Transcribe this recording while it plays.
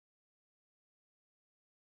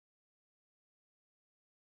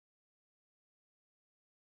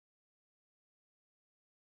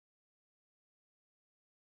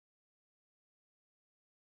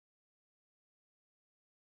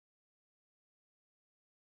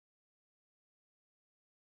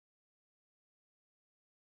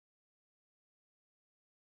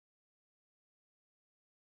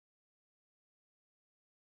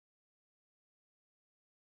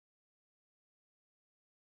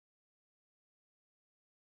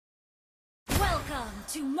Welcome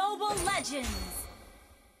to Mobile Legends!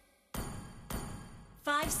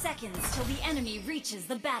 5 seconds till the enemy reaches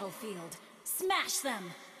the battlefield. Smash them!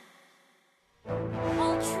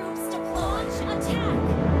 All troops deploy! Attack!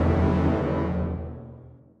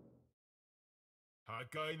 破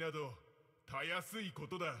壊などたやすいこ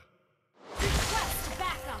とだ。 Request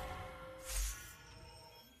backup!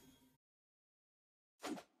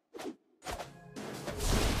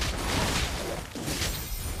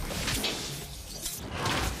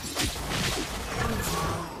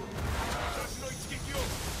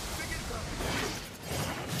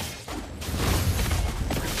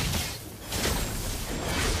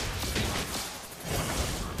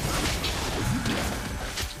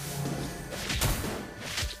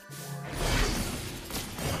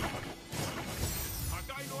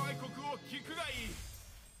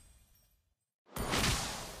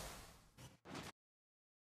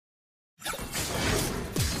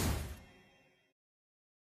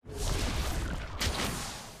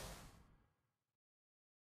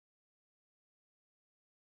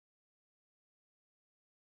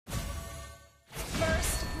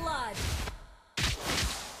 First blood!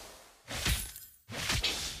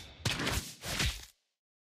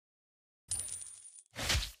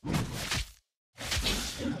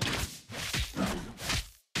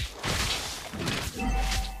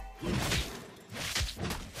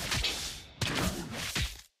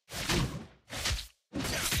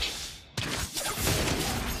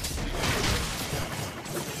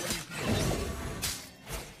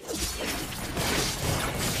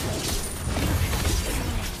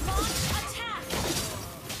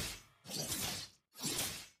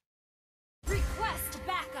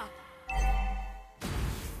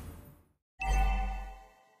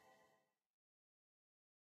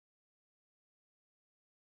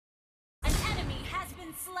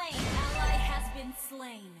 Slain. Ally has been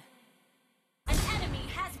slain. An enemy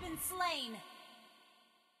has been slain.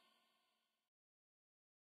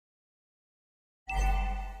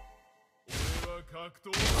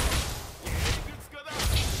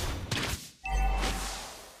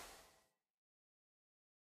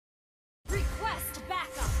 Request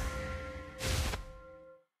backup.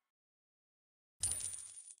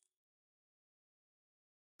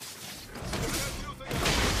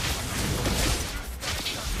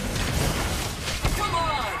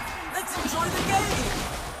 Enjoy the game!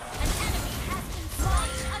 An enemy has been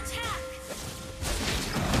slain. Attack!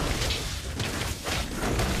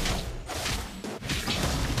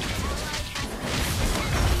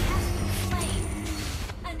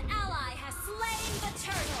 An ally has slain the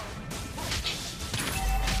turtle.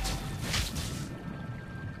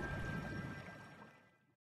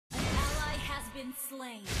 An ally has been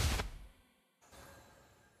slain.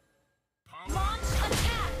 Launch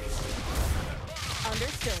attack!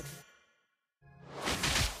 Understood.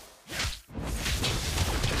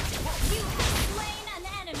 You have slain an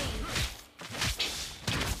enemy!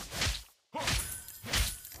 An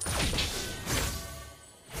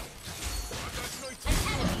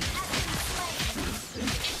enemy has been slain!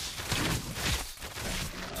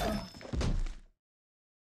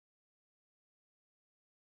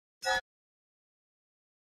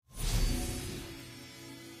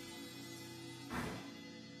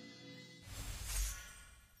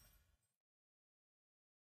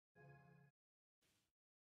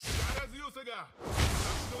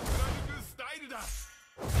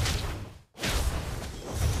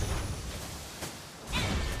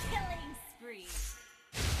 Enemy killing spree!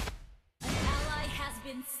 An ally has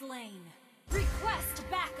been slain. Request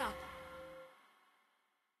backup!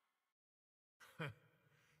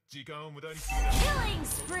 時間を無駄にするな。 Killing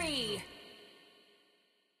spree!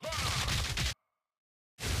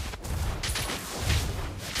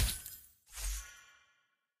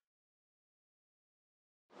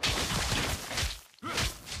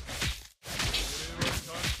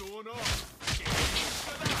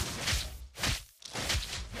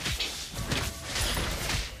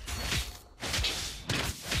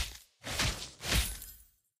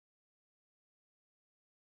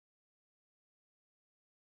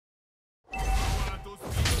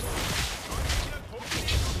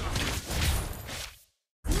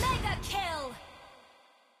 Mega kill!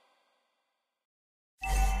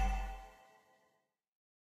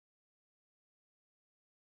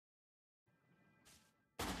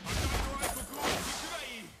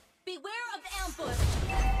 Beware of ambush!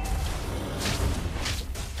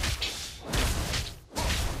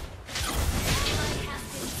 Ally has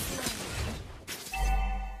been slain.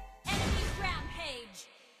 Enemy rampage!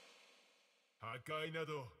 破壊な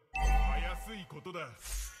どたやすいことだ。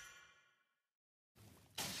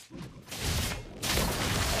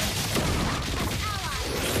 An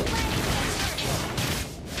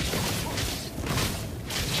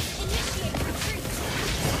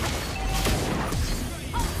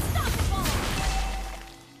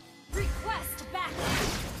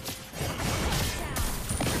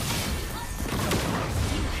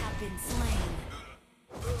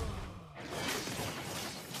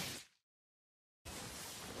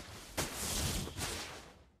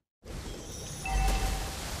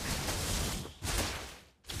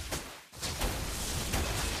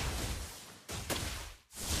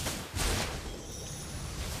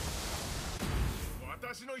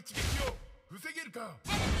私の一撃を防げるか。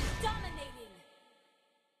 Enemy dominating.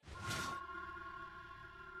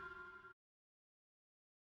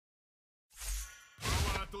 パ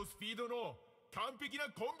ワーとスピードの完璧な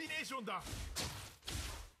コンビネーションだ。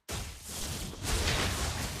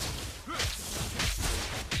ふっ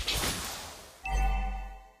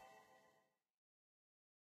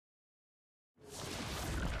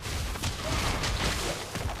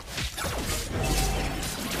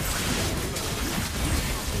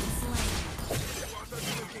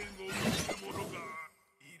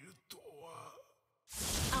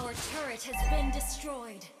Our turret has been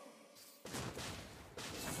destroyed.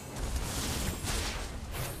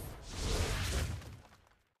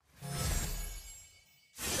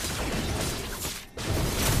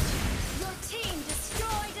 Your team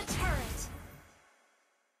destroyed a turret.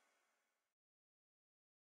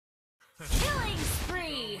 Killing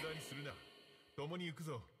spree. 無駄にするな。共に行く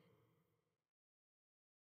ぞ。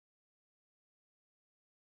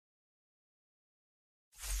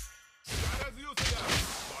力強さが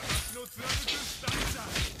私の貫くスタンスだ。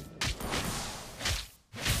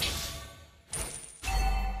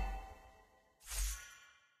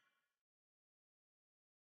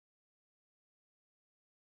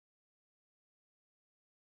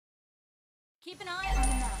 Keep an eye on the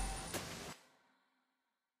map.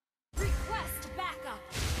 Request backup.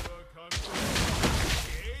 かっこいい。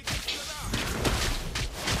芸術家だ。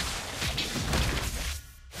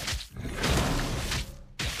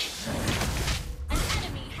 An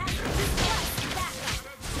enemy has request backup.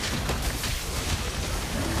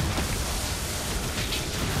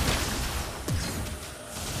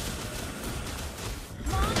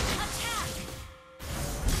 Launch attack.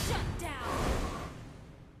 Shut down.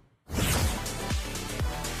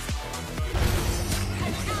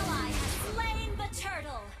 An ally has slain the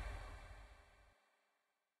turtle.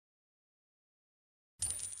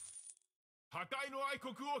 破壊の愛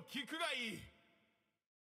国を聞くがいい。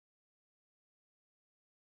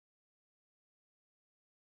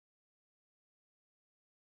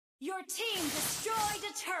 Your team destroyed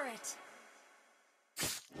a turret.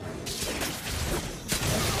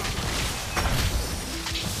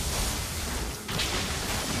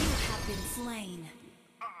 You have been slain.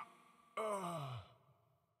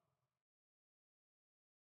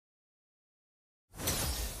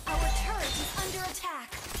 Our turret is under attack.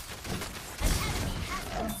 An enemy has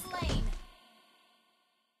been slain.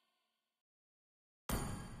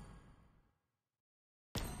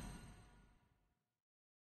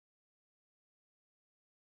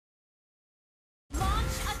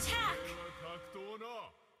 Launch attack. 格闘の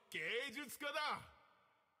芸術家だ。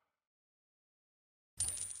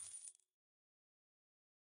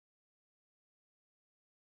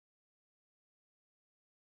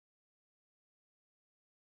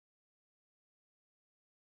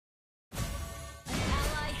 An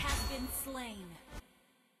ally has been slain.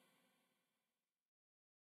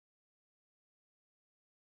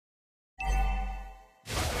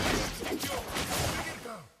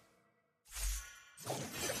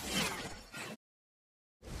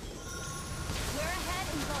 We're ahead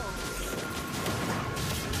in gold.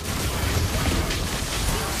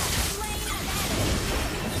 You have slain an enemy.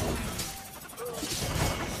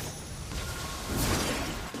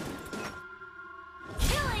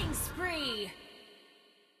 Killing spree.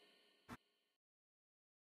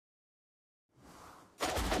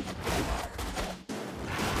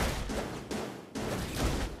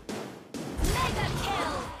 Mega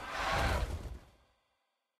kill.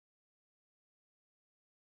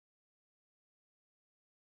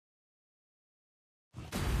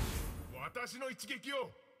 私の一撃を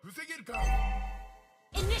防げるか。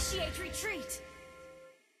 Initiate retreat.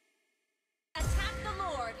 Attack the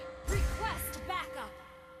Lord. Request backup.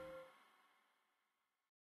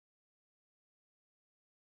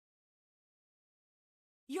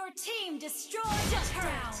 Your team destroyed a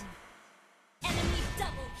turret. Enemy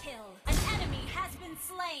double kill. An enemy has been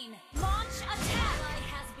slain. Launch attack. Ally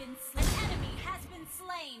has been slain. An enemy has been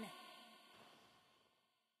slain.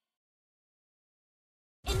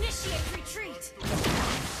 Initiate retreat. 芸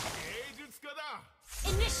術家だ。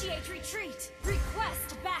 Initiate retreat.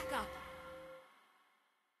 Request backup.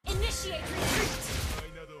 Initiate retreat.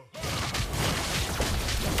 愛など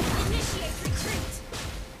Initiate retreat.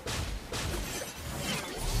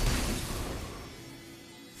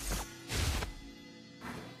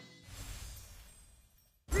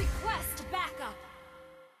 Request backup.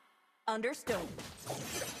 Understood.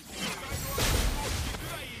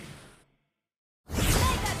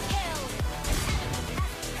 Mega kill. An enemy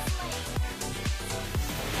has been slain.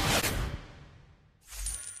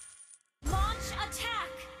 Launch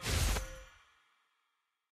attack.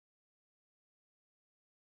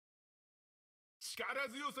 力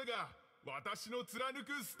強さが私の貫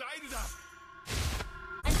くスタイルだ。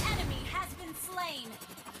 An enemy has been slain.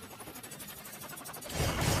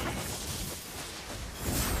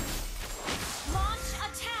 Launch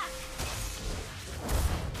attack.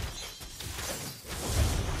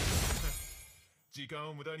 時間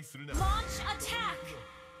を無駄にするな。 Launch attack.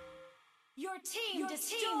 Your team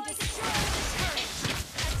destroyed the turret.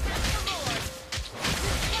 Attack the Lord.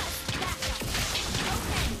 Request backup.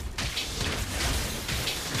 Okay.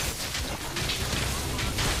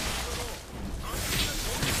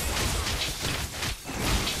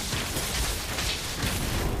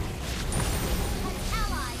 An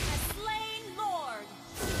ally has slain Lord.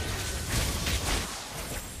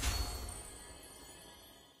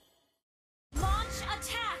 Launch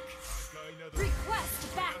attack. 破壊など Request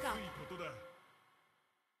backup. 安いことだ。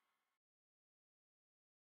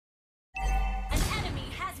 An enemy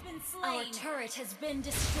has been slain. Our turret has been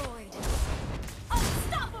destroyed.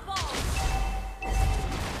 Unstoppable!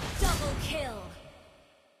 Double kill.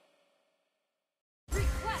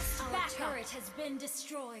 Request backup. Our turret has been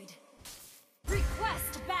destroyed.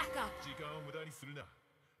 Request backup. 時間を無駄にするな。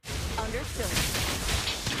 Understood.